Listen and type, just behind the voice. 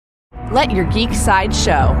Let your geek side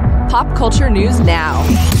show. Pop culture news now.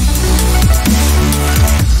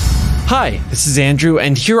 Hi, this is Andrew,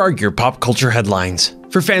 and here are your pop culture headlines.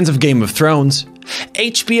 For fans of Game of Thrones,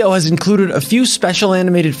 HBO has included a few special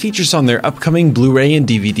animated features on their upcoming Blu-ray and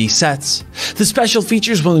DVD sets. The special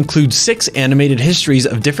features will include 6 animated histories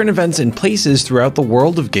of different events and places throughout the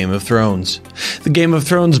world of Game of Thrones. The Game of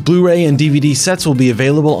Thrones Blu-ray and DVD sets will be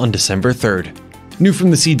available on December 3rd. New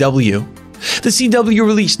from the CW. The CW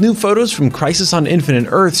released new photos from Crisis on Infinite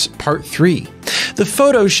Earths Part 3. The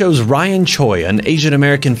photo shows Ryan Choi, an Asian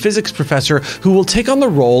American physics professor who will take on the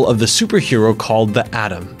role of the superhero called the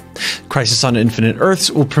Atom. Crisis on Infinite Earths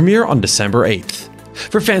will premiere on December 8th.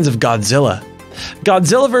 For fans of Godzilla,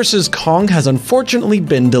 Godzilla vs. Kong has unfortunately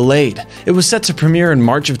been delayed. It was set to premiere in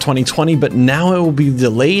March of 2020, but now it will be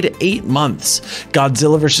delayed 8 months.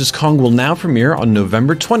 Godzilla vs. Kong will now premiere on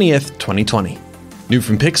November 20th, 2020. New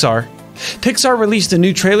from Pixar. Pixar released a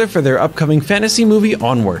new trailer for their upcoming fantasy movie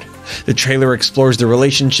Onward. The trailer explores the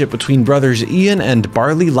relationship between brothers Ian and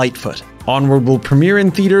Barley Lightfoot. Onward will premiere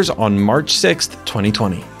in theaters on March 6th,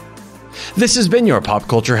 2020. This has been your Pop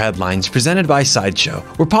Culture Headlines presented by Sideshow,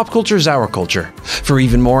 where pop culture is our culture. For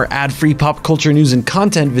even more ad-free pop culture news and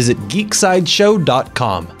content, visit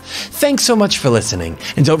geeksideshow.com. Thanks so much for listening,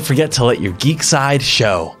 and don't forget to let your geek side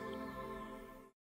show.